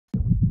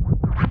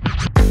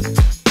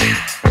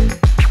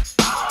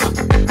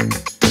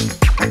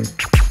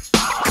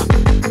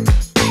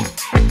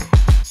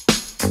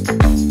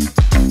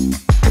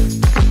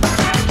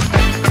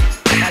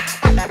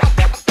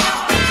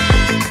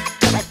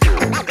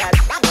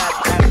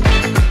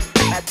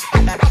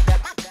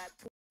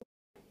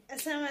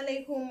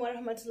alaikum wa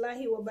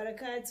rahmatullahi wa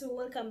barakatuh.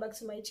 Welcome back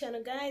to my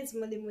channel, guys.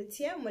 Muli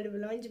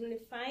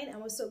fine.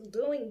 I'm also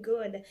doing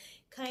good.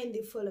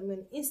 Kindly follow me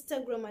on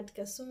Instagram at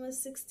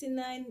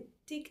Kasuma69,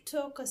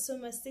 TikTok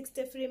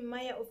Kasuma63,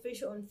 Maya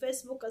Official, on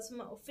Facebook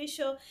Kasuma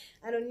Official,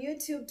 and on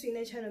YouTube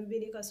Twina channel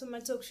video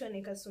Kasuma Talk Show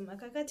ne Kasuma.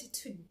 Kakati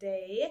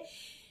today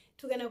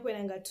tugenda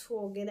kuberanga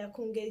twogera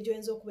ku ngeri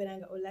gy'oyinza okubeera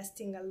nga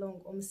lasting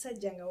along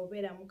omusajja nga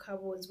obeera mu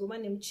kaboozi bw'oba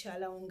ne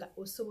mukyalawo nga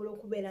osobola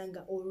okubeera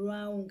nga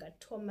olwawo nga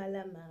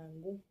tomala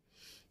mangu.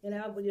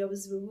 Era babulira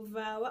obuzibu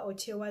buvaawa,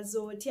 okyewaza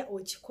otya,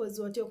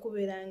 okikoze otya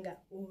okubeera nga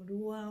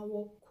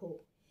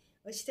olwawoko.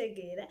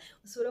 Okitegeera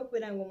osobola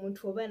okubeera nga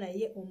omuntu oba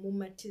naye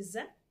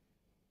omumatiza,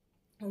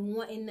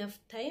 omuwa enough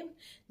time,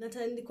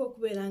 natandika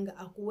okubeera nga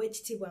akuwa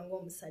ekitiibwa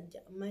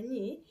ng'omusajja.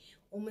 Manyi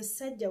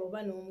omusajja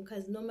bw'oba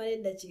n'omukazi n'omala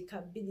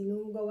eddakiika 2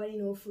 n'oluga wali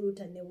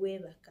n'ofuluuta ne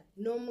weebaka,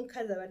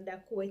 n'omukazi abadde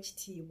akuwa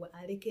ekitiibwa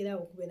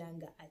alekerawo okubeera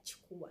nga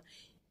akikuwa.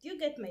 Do you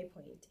get my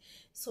point?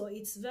 So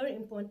it's very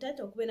important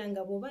okubeera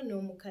nga bw'oba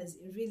n'omukazi,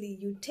 really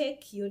you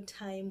take your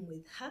time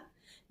with her,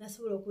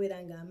 nasobola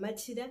okubeera nga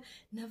amatira,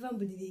 nava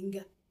mbuliri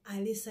nga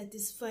ali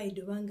satisfied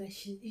oba nga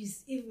she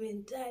is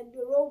even tired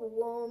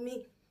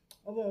olw'obuwoomi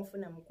oba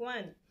omufuna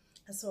mukwano.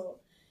 So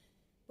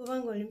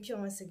Okuwangala Olympia,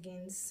 once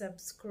again,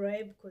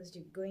 subscribe because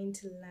you're going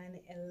to learn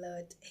a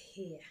lot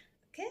here.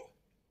 Okay?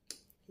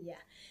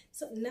 Yeah.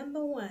 So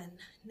number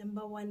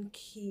one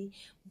key,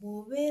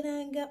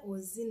 bw'obeeranga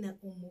ozina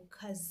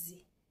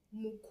omukazi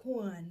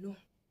mukwano,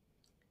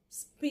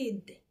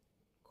 speed,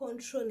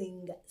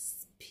 controlling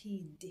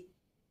speed.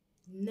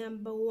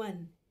 Number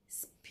 1,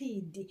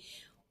 speed.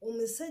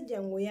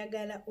 Omusajja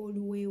ng'oyagala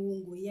oluweewo,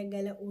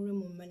 ng'oyagala olwe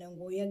mu mana,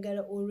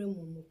 ng'oyagala olwe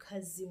mu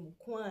mukazi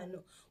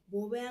mukwano,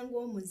 bw'obeera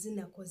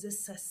omuzina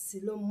kozesa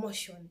slow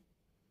motion.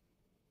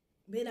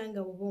 Beera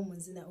nga bw'oba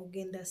omuzina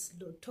ogenda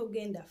slow,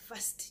 togenda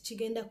fast.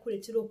 Kigenda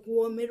kuleetera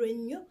okuwoomerwa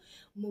ennyo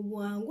mu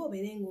bwangu,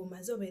 obeere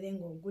ng'omaze, obeere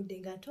ng'ogudde,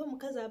 ng'ate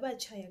omukazi aba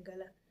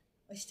akyayagala.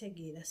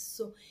 Okitegeera.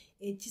 So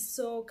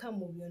ekisooka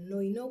mu byonna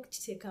olina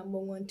okukiteeka mu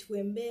bwongo nti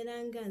bwe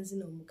mbeera nga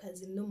nzina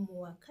omukazi nno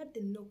muwakadde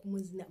nno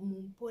okumuzina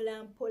mu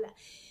mpola mpola.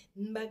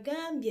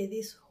 Mbagambye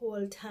this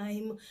whole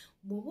time,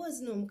 bw'oba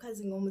ozina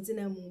omukazi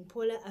ng'omuzina mu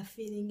mpola,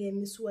 afiiringa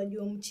emisuwa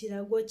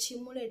gy'omukirago,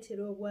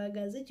 kimuleetera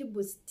obwagazi,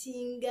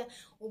 kibusitinga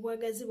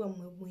obwagazi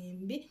bwammwe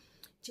bwembi,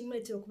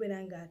 kimuleetera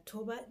okubeera nga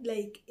atoba,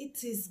 like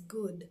it is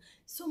good.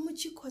 So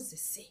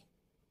mukikozese.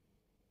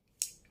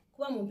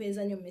 Kuba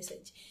mumpeeza nnyo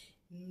message.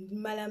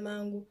 Mala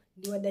mangu,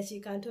 ndiwa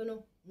dakiika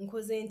ntono,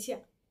 nkoze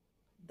ntya.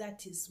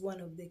 That is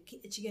one of the key.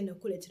 Ekigenda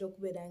okuleetera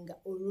okubeera nga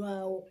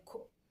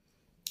olwawoko.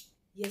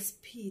 Yes,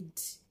 speed.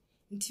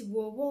 Nti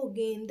bw'oba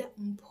ogenda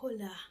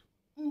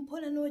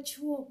mpola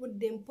n'okiwa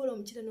obudde, mpola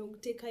omukira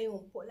n'oguteekayo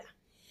mpola,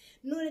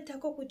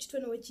 n'oleetako ku kitwe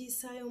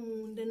n'okiyisaayo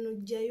munda,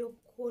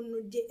 n'oggyayoko,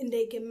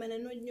 ndekemmana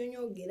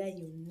n'onyonyogera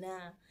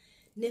yonna,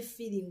 ne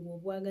feeling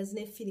obwagazi,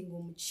 ne feeling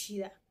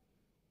omukira.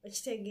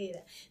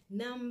 Okitegeera.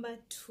 Number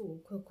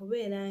 2, kwe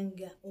kubeera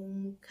nga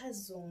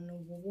omukazi ono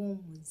bw'oba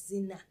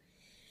omuzina.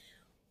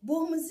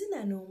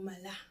 Bw'omuzina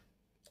n'omala,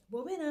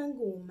 bw'obeera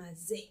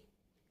ng'omaze,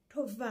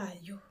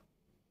 tovaayo.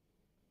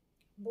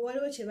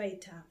 Waliwo kye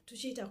bayita,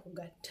 tukiyita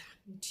kugatta,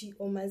 nti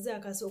omaze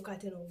akasooka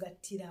ate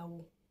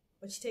n'ogattirawo.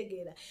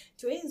 Okitegeera.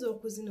 Tioyinza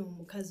okuzina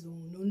omukazi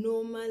ono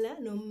n'omala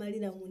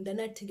n'omumalira munda,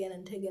 nategeera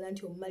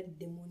nti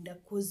omumalidde munda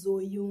koze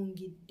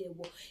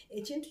oyungiddewo.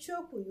 Ekintu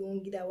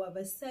ky'okuyungirawo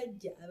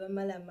abasajja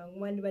abamala amangu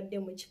mwandibadde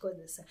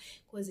mukikozesa,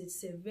 because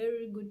it's a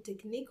very good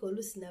technique.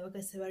 Oluusi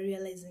n'abakasi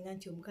barealizing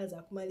nti omukazi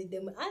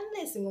akumaliddemu,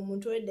 unless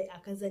ng'omuntu olwedde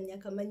akazannya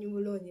akamanyi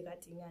bulungi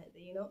kati ngaze,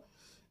 you know.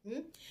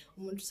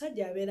 Omuntu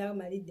sajja abeera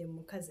amalidde mu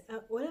mukazi.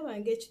 Olaba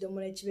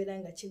ng'ekidomola ekibeera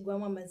nga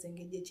kiggwamu amazzi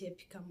engeri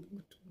ekyepika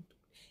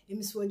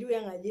emisuwa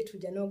gy'oya nga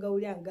gyetuja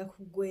n'ogawulira nga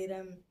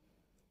gakuggweramu.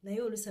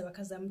 Naye oluusi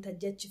abakazi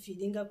amutajja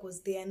kifiiringa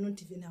because they are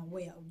not even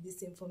aware of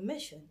this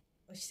information.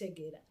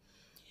 Okitegeera.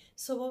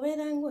 So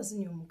bw'obeera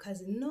ng'ozinya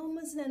omukazi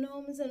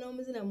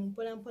n'omuzina mu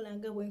mpola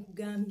nga bwe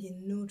nkugambye,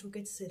 n'otuuka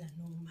ekiseera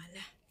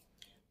n'omala.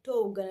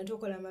 Towugana,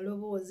 tokola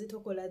maloboozi,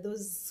 tokola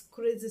those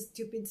crazy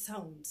stupid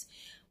sounds.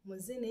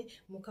 Muzine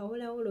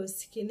mukawolawolo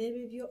osike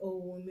n'ebibyo,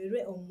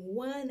 owuumirwe,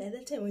 omuwaana. At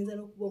that time oyinza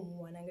n'okuba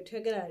omuwaana nga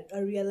toyagala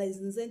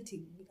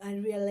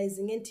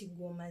realizing nti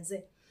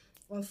gw'omaze.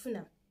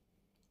 Onfuna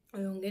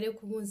oyongere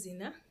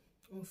kumuzina,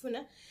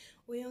 onfuna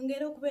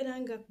oyongere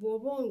okubeera nga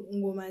bw'oba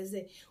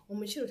ng'omaze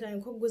omukiro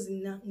otandika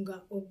okuguzina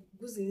nga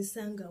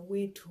oguzinisa nga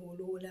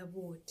weetooloola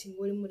bw'oti,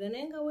 ng'oli munda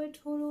naye nga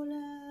weetooloola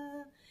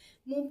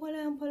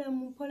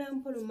mumpola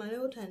omale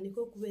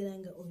otandika okubeera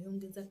nga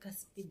oyongeza ka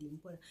speed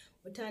mpola.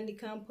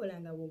 Otandika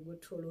mpola nga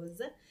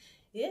bw'ogutolooza,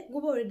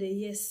 guba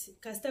already yes,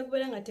 kasita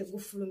gubeera nga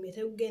tegufulumye,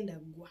 tegugenda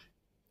ggwa.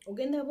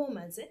 Ogenda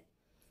bw'omaze,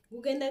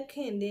 gugenda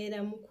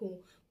kendeeramu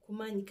ku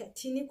maanyi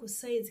katini, ku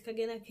size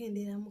kagenda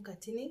kendeeramu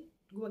katini,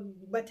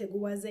 guba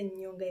teguwaza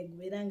ennyo nga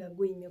gubeera nga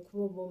guyimye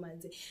kuba oba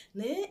omaze.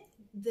 Naye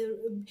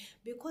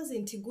because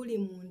nti guli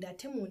munda,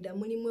 ate munda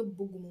mulimu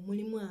ebbugumu,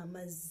 mulimu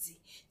amazzi,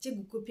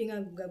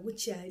 kigukupinga nga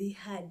gukyali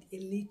hard a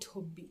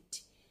little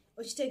bit.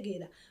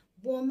 Okitegeera.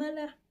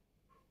 Bw'omala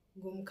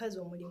ng'omukazi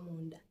omuli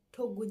munda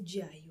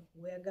togujjaayo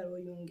oyagala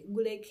oyunge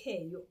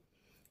gulekeeyo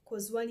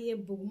kozi waliyo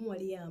ebbugumu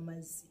waliyo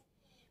amazzi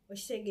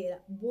okitegeera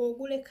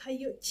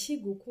bw'ogulekayo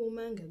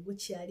kigukuuma nga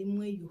gukyalimu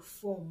eyo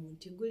foomu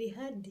nti guli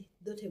hadi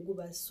dho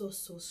teguba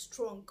so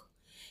strong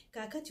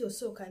kaakati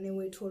osooka ne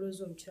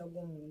weetolooza omukira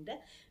gw'omunda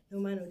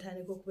n'omwana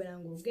otandika okubeera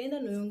ng'ogenda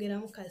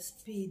n'oyongeramu ka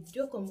speed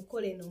joka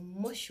omukola eno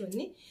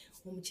motioni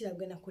omukira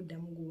gwena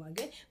kuddamu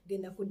guwage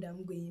genda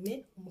kuddamu guyime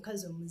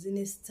omukazi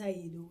omuzine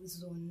sitayiro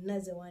zonna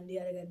ze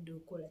wandiyalagadde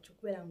okukola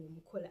kyokubeera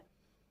ng'omukola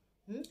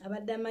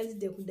abadde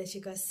amalizidde ku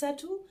ddakiika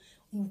 3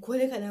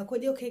 mukole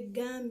kanakodyo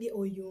k'eggambye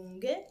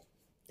oyunge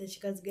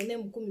ddakiika zigende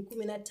mu 10,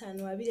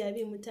 15,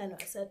 20, 25,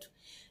 3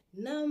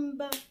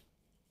 namba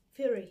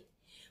 3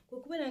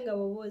 kukubeera nga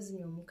bw'oba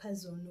ozinye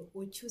omukazi ono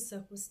okyusa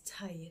ku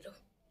sitayiro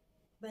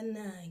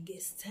bannange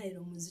sitayiro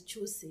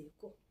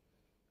muzikyuseeko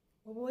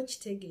oba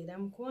okitegeera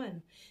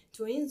mukwano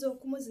toyinza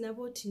okumuzina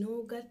bwoti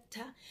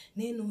n'ogatta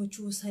naye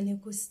n'okyusa ne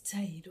ku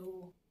sitayiro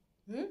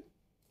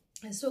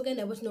ese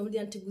ogenda bwoti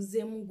n'owulira nti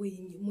guzeemu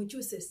gwinyi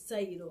mukyuse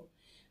sitayiro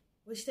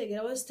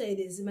okitegeera wa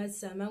sitayiro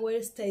ezimazisa amangu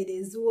waliyo sitayiro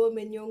eziwooma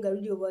ennyo nga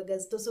luli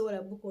obwagazi tosobola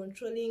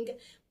bucontrolinga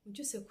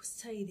mukyuse ku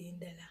sitayiro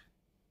endala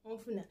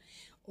onfuna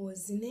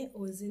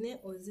ozine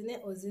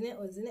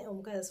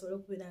omukazi asobole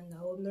okubeera nga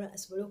awomera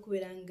asobole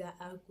okubeera nga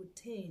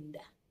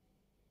akutenda.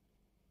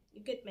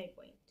 You get my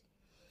point?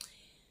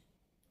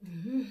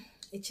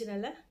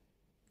 Ekirala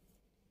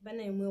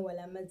banaye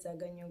mwewala amazzi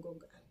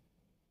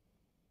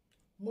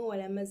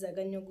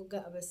aganyogoga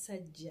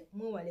abasajja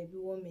mwewala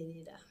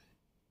ebiwoomerera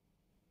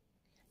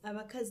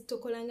abakazi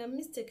tokolanga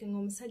mistake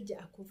ng'omusajja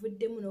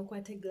akuvuddemu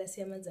n'okwata eglaasi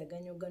y'amazzi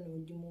aganyoga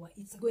n'ogimuwa.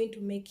 It's going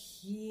to make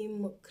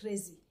him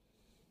crazy.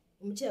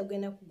 Omukyala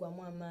agenda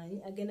kugwamu amaanyi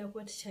agenda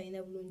kuba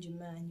tekyalina bulungi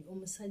maanyi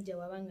omusajja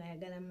bw'aba nga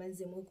ayagala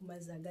amazzi mu ku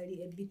mazzi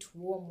agali a bit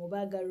warm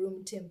oba aga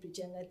room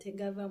temperature nga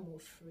tegava mu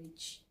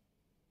fridge.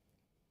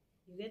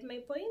 You get my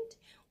point?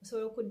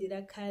 Osobola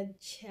okuddira ka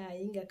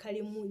chai nga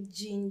kalimu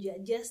ginger,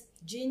 just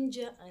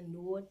ginger and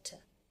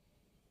water.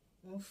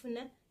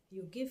 Ofuna,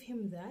 you give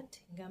him that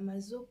nga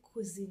amaze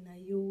okuzina,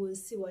 you will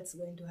see what's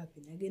going to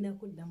happen. Agenda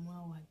kuddamu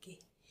awage.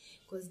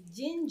 Because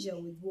ginger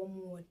with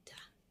warm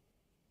water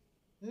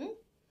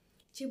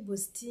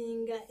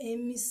kibustinga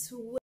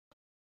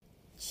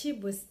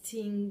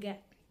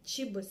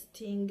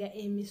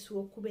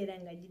emisuwa okubeera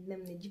nga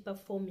giddamu ne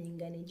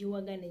giperforminga ne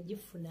giwaga ne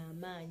gifuna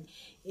amaanyi.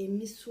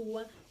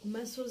 Emisuwa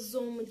maso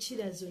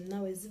z'omukira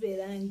zonna we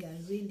zibeera nga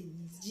really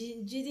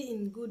giri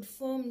in good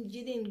form,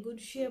 giri in good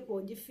shape,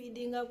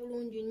 ogifeedinga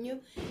bulungi nnyo,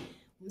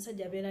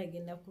 omusajja abeera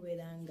agenda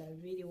kubeera nga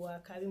really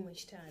wakabi mu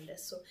kitanda.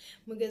 So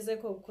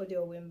mugezeeko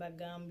obukodyo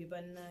obwembagambye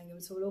bannange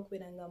musobole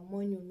okubeera nga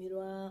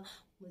mwonyumirwa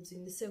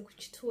muzindise ku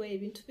kitwe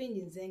ebintu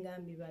bingi nze nga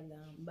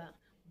mbibagamba.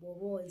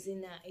 Bw'oba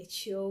ozina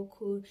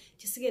ekyoku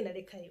kisigenda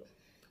lekayo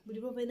buli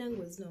lw'obeera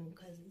ng'ozina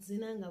omukazi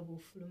zina nga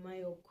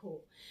bw'ofulumayoko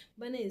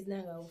banaye zina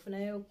nga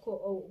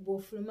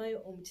bw'ofulumayo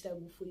omukira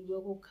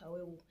gufuuyibweko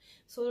kawewo.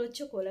 Sobola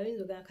okikola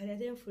oyinza ogamba kati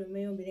ate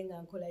nfulumeyo mbere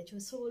nga nkola ekyo.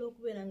 Osobola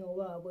okubeera nga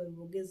oba wabwe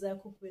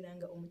ogezaako okubeera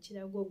nga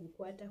omukira gwo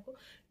ogukwatako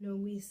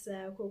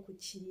n'oguyisaako ku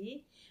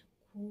kiri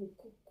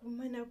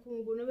kumana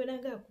kungu n'obeera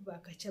nga akuba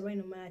akacabayi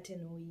n'omala ate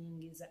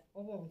n'oyingiza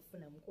oba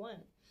onfuna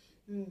mukwano.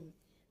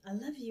 I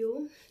love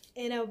you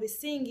and I'll be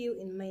seeing you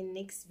in my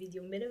next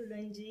video. Mbere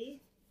bulungi.